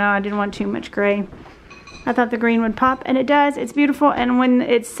 I don't know, I didn't want too much gray. I thought the green would pop, and it does. It's beautiful, and when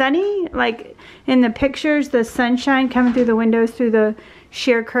it's sunny, like in the pictures, the sunshine coming through the windows through the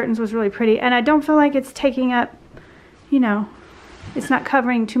sheer curtains was really pretty. And I don't feel like it's taking up, you know, it's not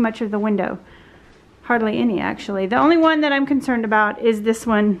covering too much of the window. Hardly any, actually. The only one that I'm concerned about is this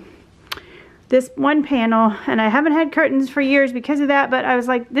one panel, and I haven't had curtains for years because of that, but I was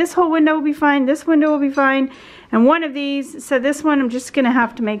like, this whole window will be fine, this window will be fine, and one of these, so this one I'm just gonna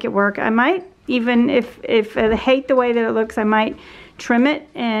have to make it work. I might, even if I hate the way that it looks, I might trim it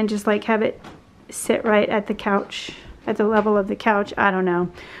and just like have it sit right at the couch, at the level of the couch. I don't know,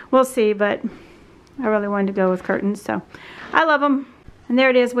 we'll see, but I really wanted to go with curtains, so I love them. And there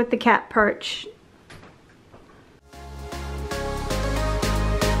it is with the cat perch.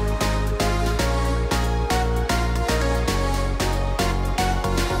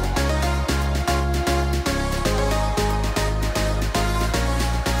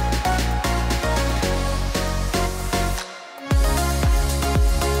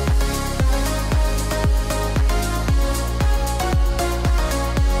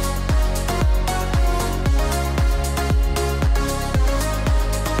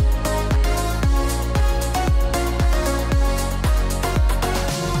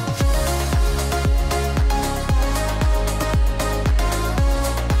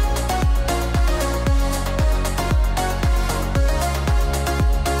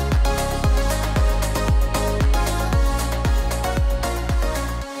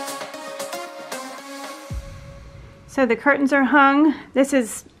 So the curtains are hung.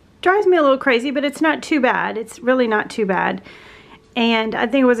 This drives me a little crazy, but it's not too bad. It's really not too bad. And I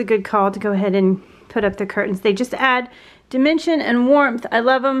think it was a good call to go ahead and put up the curtains. They just add dimension and warmth. I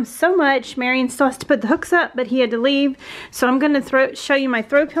love them so much. Marion still has to put the hooks up, but he had to leave. So I'm going to show you my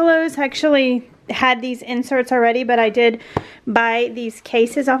throw pillows. I actually had these inserts already, but I did buy these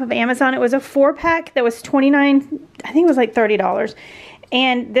cases off of Amazon. It was a 4-pack that was $29, I think it was like $30.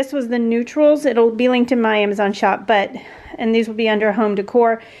 And this was the neutrals. It'll be linked in my Amazon shop, and these will be under home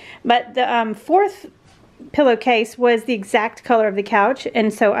decor. But the fourth pillowcase was the exact color of the couch,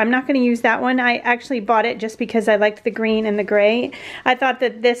 and so I'm not going to use that one. I actually bought it just because I liked the green and the gray. I thought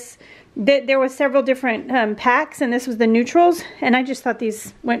that there was several different packs, and this was the neutrals, and I just thought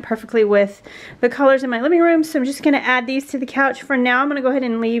these went perfectly with the colors in my living room. So I'm just going to add these to the couch. For now, I'm going to go ahead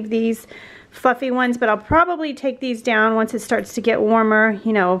and leave these fluffy ones, but I'll probably take these down once it starts to get warmer,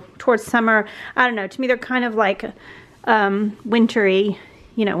 you know, towards summer. I don't know, to me they're kind of like wintry,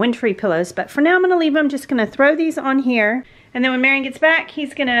 you know, wintry pillows. But for now, I'm going to leave them. Just going to throw these on here. And then when Marion gets back,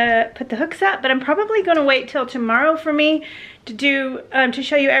 he's going to put the hooks up. But I'm probably going to wait till tomorrow for me to do, to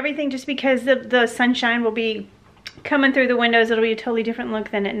show you everything, just because the sunshine will be coming through the windows. It'll be a totally different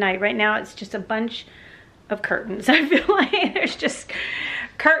look than at night. Right now, it's just a bunch of curtains. I feel like there's just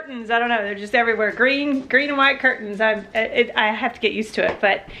curtains. I don't know. They're just everywhere. Green and white curtains. I have to get used to it.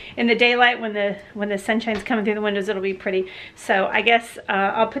 But in the daylight, when the sunshine's coming through the windows, it'll be pretty. So I guess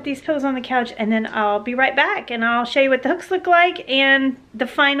I'll put these pillows on the couch, and then I'll be right back, and I'll show you what the hooks look like and the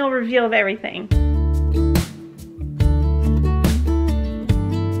final reveal of everything.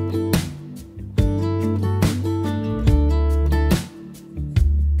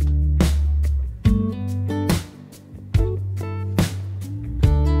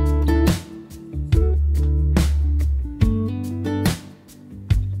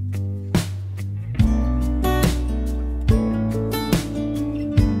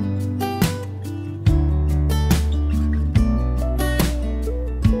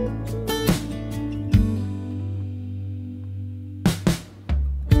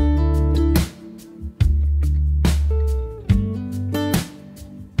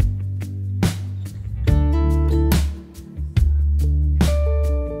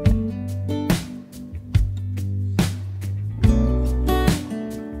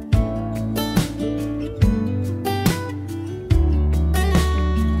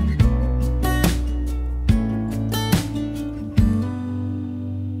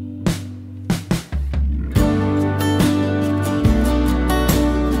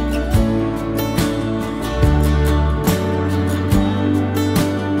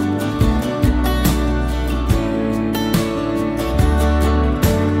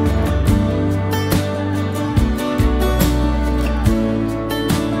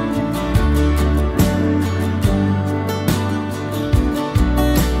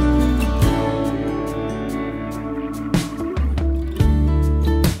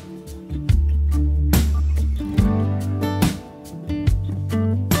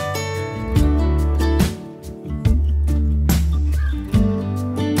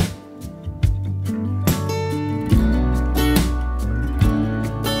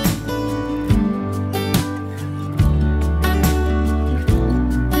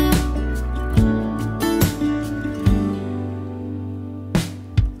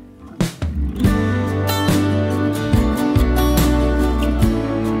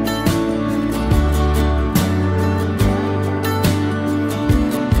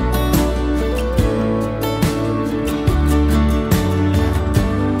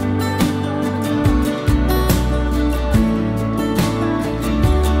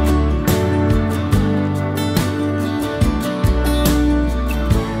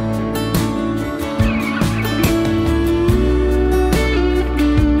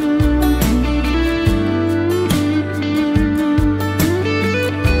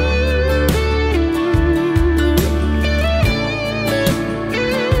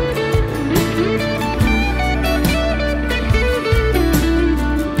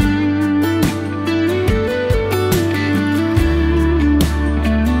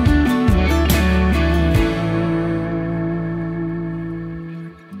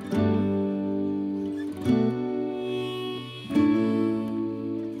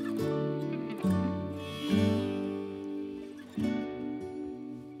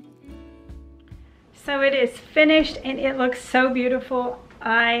 So it is finished and it looks so beautiful.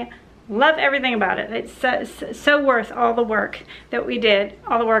 I love everything about it. It's so worth all the work that we did.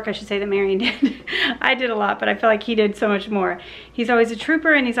 All the work, I should say, that Marion did. I did a lot, but I feel like he did so much more. He's always a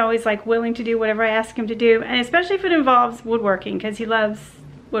trooper, and he's always like willing to do whatever I ask him to do, and especially if it involves woodworking, because he loves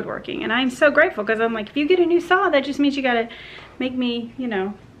woodworking. And I'm so grateful, because I'm like, if you get a new saw, that just means you gotta make me, you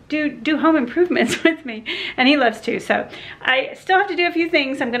know, do home improvements with me, and he loves to. So I still have to do a few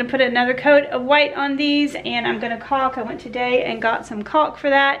things. I'm going to put another coat of white on these, and I'm going to caulk. I went today and got some caulk for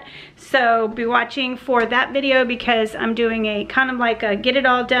that, so be watching for that video, because I'm doing a kind of like a get it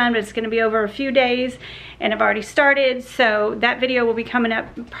all done, but it's going to be over a few days, and I've already started, so that video will be coming up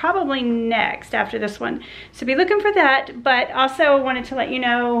probably next after this one, so be looking for that. But also I wanted to let you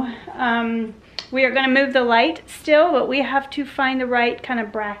know, we are going to move the light still, but we have to find the right kind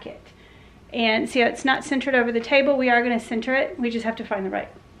of bracket. And see how it's not centered over the table? We are going to center it. We just have to find the right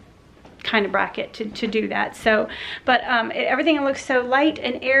kind of bracket to do that. So, but everything looks so light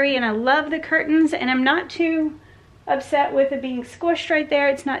and airy, and I love the curtains, and I'm not too upset with it being squished right there.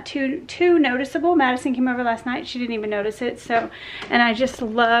 It's not too noticeable. Madison came over last night. She didn't even notice it. So, and I just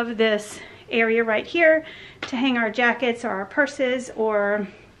love this area right here to hang our jackets or our purses, or,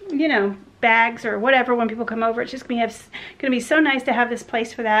 you know, bags or whatever when people come over. It's just gonna be so nice to have this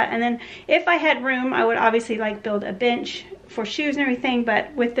place for that. And then if I had room, I would obviously like build a bench for shoes and everything,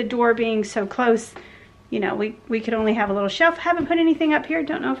 but with the door being so close, you know, we could only have a little shelf. Haven't put anything up here.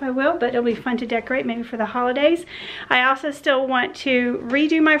 Don't know if I will, but it'll be fun to decorate maybe for the holidays. I also still want to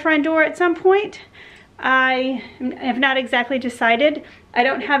redo my front door at some point. I have not exactly decided. I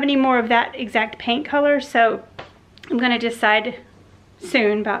don't have any more of that exact paint color, so I'm gonna decide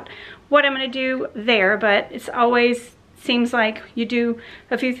soon about what I'm going to do there. But it's always seems like you do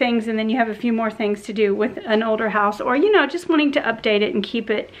a few things and then you have a few more things to do with an older house, or, you know, just wanting to update it and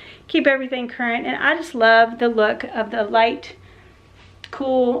keep everything current. And I just love the look of the light,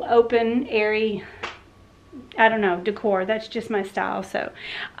 cool, open, airy, I don't know, decor. That's just my style. So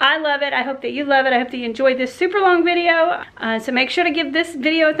I love it. I hope that you love it. I hope that you enjoyed this super long video. So make sure to give this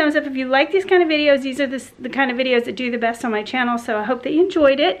video a thumbs up if you like these kind of videos. These are the kind of videos that do the best on my channel. So I hope that you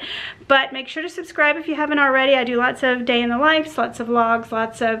enjoyed it. But make sure to subscribe if you haven't already. I do lots of day in the life, lots of vlogs,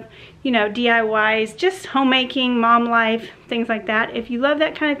 lots of, you know, DIYs, just homemaking, mom life, things like that. If you love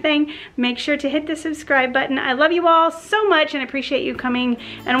that kind of thing, make sure to hit the subscribe button. I love you all so much and appreciate you coming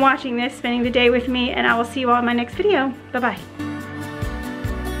and watching this, spending the day with me, and I will see you all in my next video. Bye-bye.